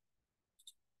blue.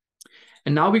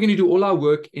 And now we're going to do all our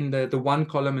work in the one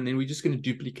column, and then we're just going to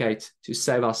duplicate to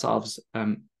save ourselves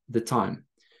the time.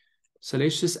 So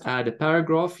let's just add a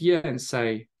paragraph here and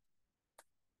say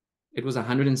it was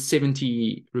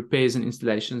 170 repairs and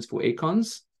installations for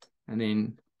aircons, and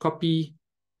then copy,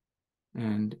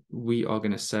 and we are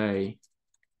going to say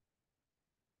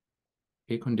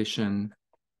air condition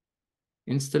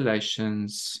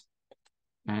installations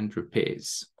and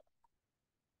repairs.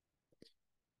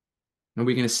 And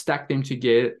we're going to stack them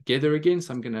together again.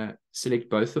 So I'm going to select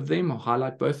both of them or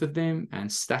highlight both of them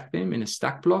and stack them in a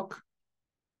stack block.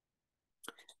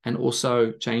 And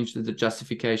also change the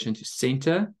justification to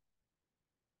center.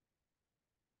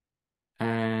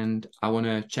 And I want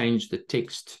to change the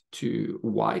text to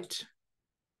white.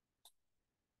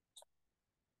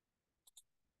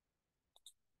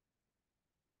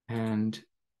 And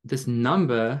this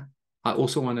number, I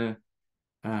also want to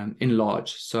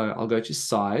enlarge. So I'll go to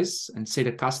size and set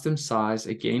a custom size.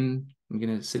 Again, I'm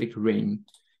going to select ring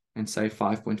and say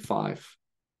 5.5.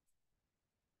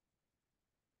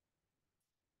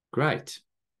 Great.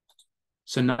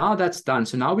 So now that's done.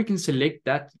 So now we can select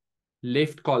that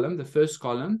left column, the first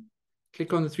column,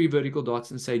 click on the 3 vertical dots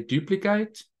and say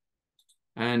duplicate,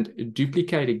 and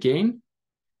duplicate again.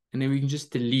 And then we can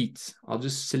just delete. I'll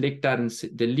just select that and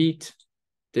delete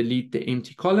the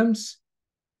empty columns.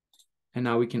 And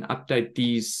now we can update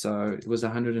these. So it was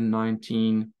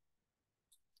 119.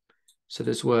 So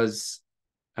this was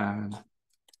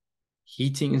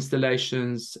heating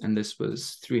installations, and this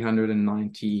was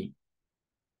 390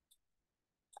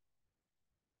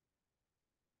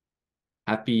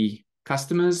 happy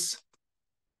customers,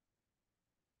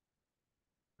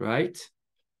 right?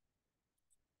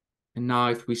 And now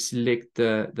if we select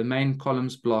the main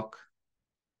columns block,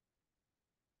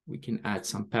 we can add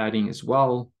some padding as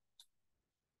well.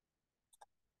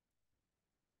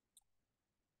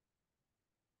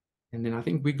 And then I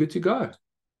think we're good to go.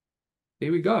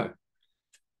 There we go.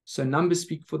 So numbers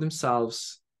speak for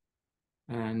themselves.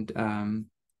 And the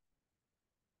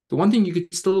one thing you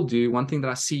could still do, one thing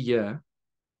that I see here,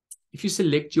 if you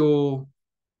select your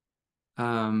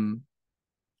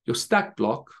stack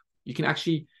block, you can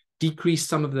actually decrease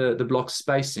some of the block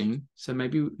spacing. So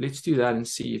maybe let's do that and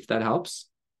see if that helps.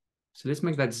 So let's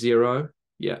make that 0.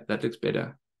 Yeah, that looks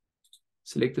better.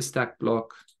 Select the stack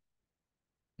block.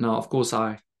 Now, of course,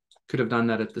 I could have done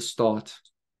that at the start,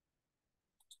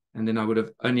 and then I would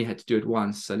have only had to do it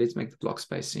once. So let's make the block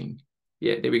spacing.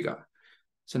 Yeah, there we go.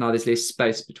 So now there's less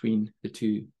space between the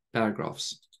 2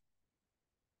 paragraphs.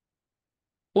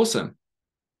 Awesome.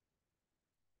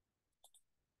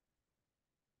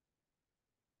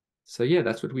 So yeah,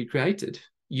 that's what we created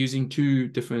using 2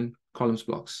 different columns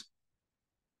blocks.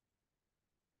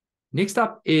 Next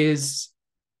up is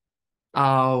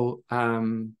our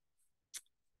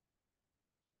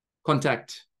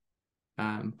contact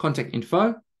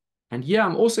info. And here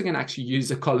I'm also going to actually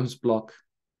use a columns block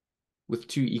with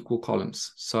 2 equal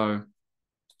columns. So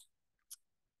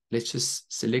let's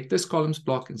just select this columns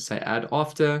block and say add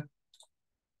after.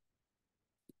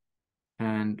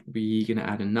 And we're going to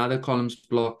add another columns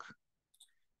block.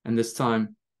 And this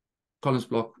time, columns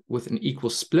block with an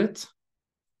equal split.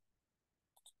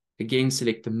 Again,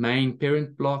 select the main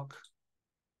parent block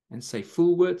and say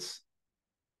full width.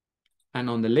 And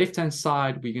on the left-hand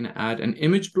side, we're going to add an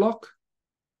image block.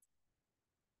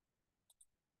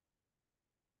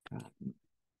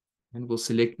 And we'll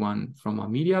select one from our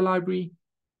media library.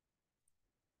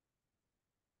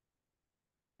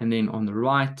 And then on the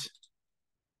right,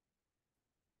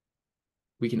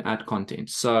 we can add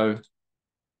content. So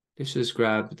let's just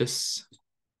grab this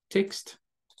text.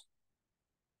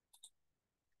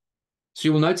 So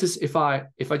you will notice if I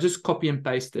just copy and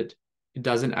paste it, it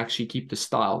doesn't actually keep the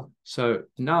style. So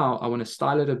now I want to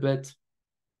style it a bit.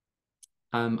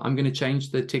 I'm going to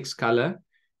change the text color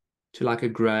to like a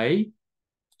gray.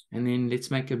 And then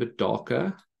let's make it a bit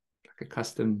darker, like a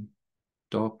custom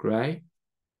dark gray.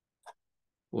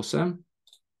 Awesome.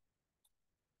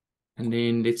 And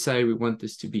then let's say we want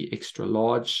this to be extra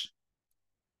large.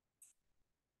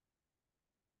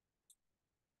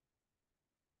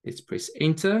 Let's press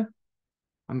enter.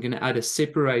 I'm going to add a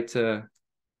separator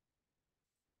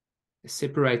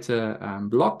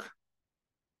block.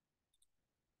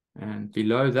 And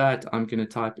below that, I'm going to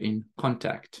type in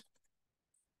contact.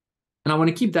 And I want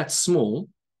to keep that small,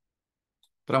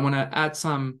 but I want to add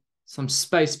some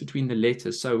space between the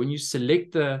letters. So when you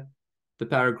select the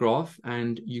paragraph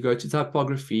and you go to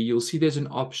typography, you'll see there's an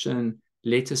option,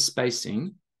 letter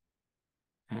spacing.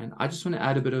 And I just want to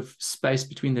add a bit of space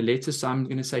between the letters. So I'm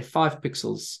going to say 5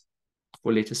 pixels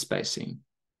for letter spacing.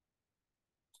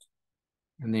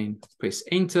 And then press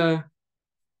enter.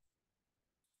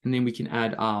 And then we can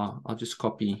add I'll just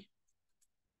copy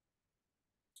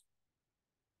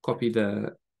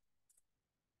the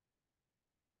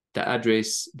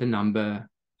address, the number,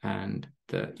 and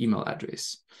the email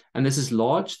address. And this is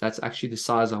large. That's actually the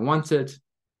size I wanted.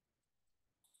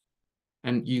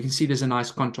 And you can see there's a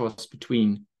nice contrast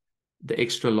between the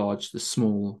extra large, the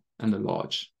small, and the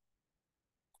large.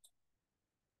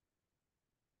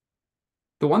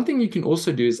 The one thing you can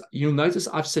also do is you'll notice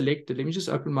I've selected, let me just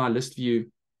open my list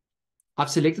view. I've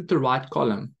selected the right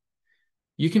column.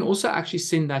 You can also actually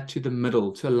send that to the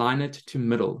middle, to align it to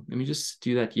middle. Let me just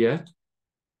do that here.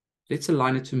 Let's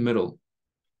align it to middle.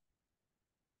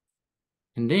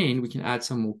 And then we can add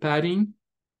some more padding.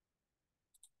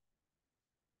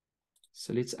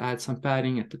 So let's add some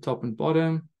padding at the top and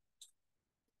bottom.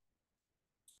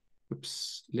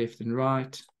 Oops, left and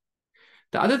right.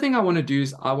 The other thing I want to do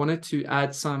is I wanted to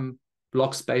add some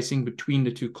block spacing between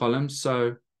the two columns.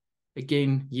 So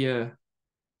again, here,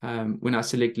 when I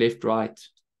select left, right,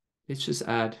 let's just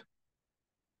add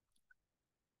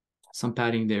some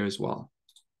padding there as well.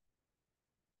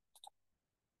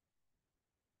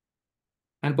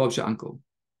 And Bob's your uncle.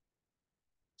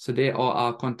 So there are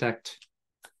our contact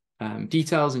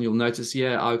details, and you'll notice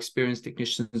here our experienced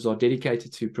technicians are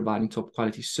dedicated to providing top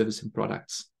quality service and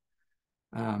products.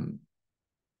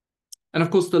 And of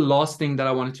course, the last thing that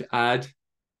I wanted to add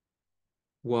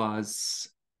was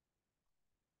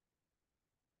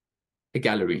a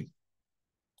gallery.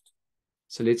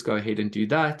 So let's go ahead and do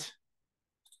that.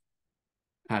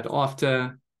 Add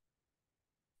after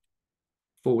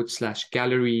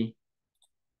 /gallery.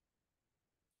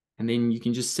 And then you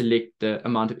can just select the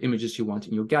amount of images you want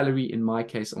in your gallery. In my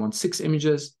case, I want 6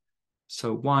 images.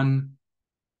 So 1,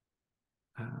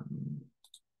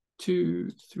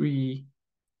 2, 3,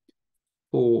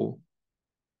 4,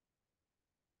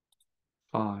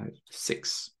 5,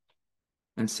 6.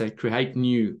 And say create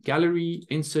new gallery,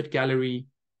 insert gallery.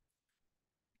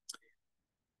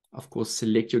 Of course,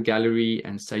 select your gallery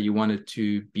and say you want it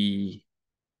to be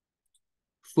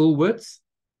full width.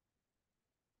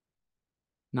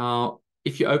 Now,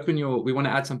 if you open we want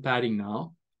to add some padding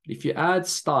now. If you add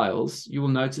styles, you will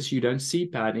notice you don't see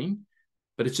padding,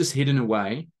 but it's just hidden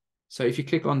away. So if you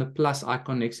click on the plus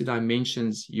icon next to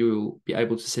dimensions, you'll be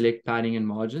able to select padding and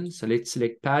margins. So let's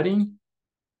select padding.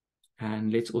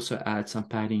 And let's also add some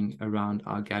padding around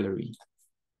our gallery.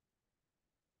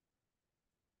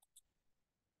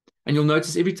 And you'll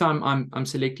notice every time I'm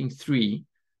selecting 3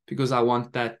 because I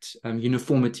want that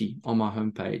uniformity on my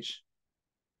homepage.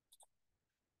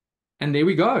 And there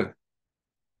we go.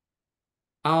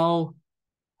 Our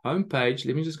homepage,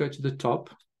 let me just go to the top.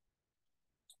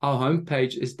 Our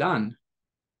homepage is done.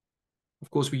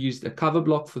 Of course, we used a cover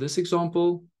block for this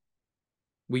example.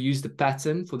 We used the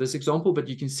pattern for this example, but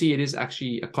you can see it is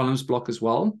actually a columns block as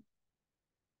well.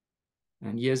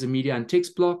 And here's a media and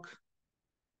text block.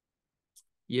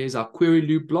 Here's our query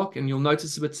loop block, and you'll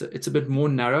notice it's a bit more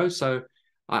narrow. So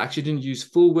I actually didn't use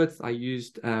full width. I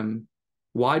used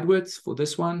wide width for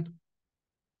this one.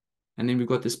 And then we've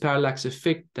got this parallax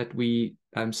effect that we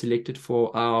selected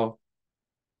for our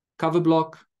cover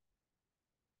block.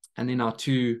 And then our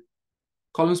 2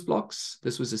 columns blocks.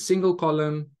 This was a single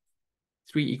column,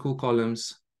 3 equal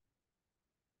columns,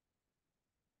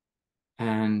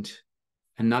 and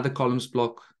another columns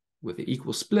block with an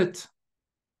equal split,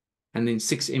 and then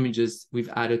 6 images we've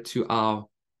added to our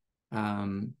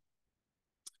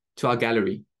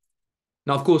gallery.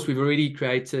 Now, of course, we've already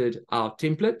created our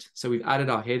template, so we've added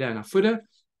our header and our footer.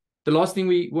 The last thing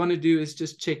we want to do is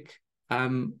just check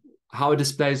how it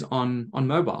displays on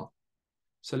mobile.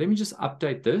 So let me just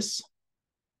update this.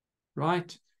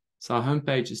 Right, so our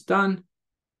homepage is done.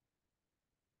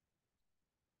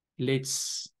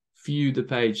 Let's view the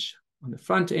page on the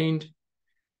front end.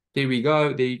 There we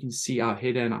go. There you can see our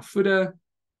header and our footer,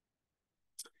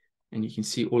 and you can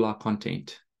see all our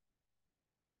content.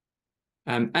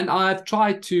 And I've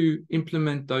tried to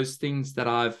implement those things that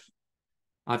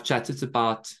I've chatted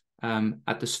about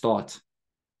at the start.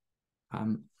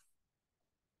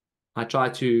 I try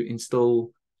to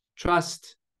instill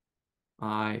trust.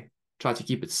 I try to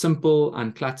keep it simple,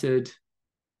 uncluttered.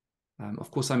 Of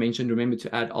course, I mentioned, remember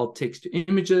to add alt text to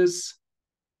images.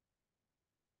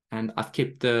 And I've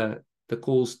kept the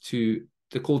call to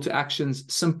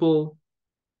actions simple.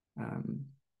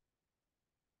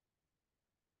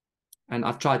 And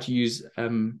I've tried to use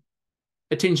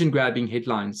attention-grabbing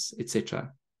headlines,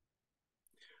 etc.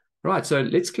 Right, so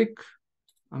let's click.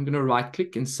 I'm going to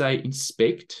right-click and say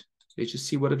inspect. Let's just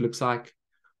see what it looks like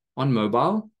on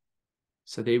mobile.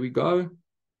 So there we go.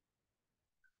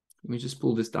 Let me just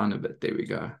pull this down a bit. There we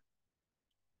go.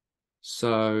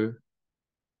 So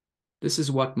this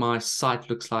is what my site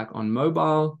looks like on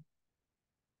mobile.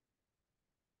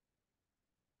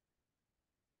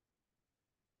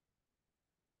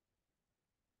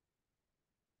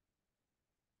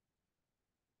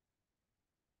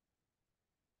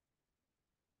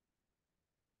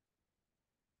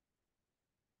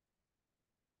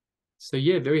 So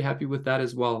yeah, very happy with that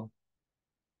as well.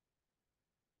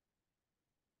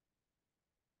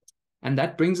 And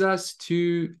that brings us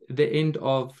to the end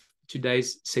of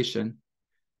today's session.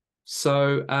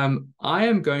 So I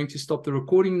am going to stop the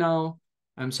recording now.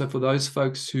 So for those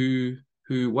folks who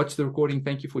watch the recording,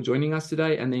 thank you for joining us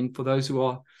today. And then for those who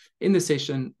are in the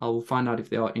session, I will find out if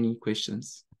there are any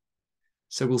questions.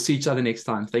 So we'll see each other next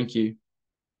time. Thank you.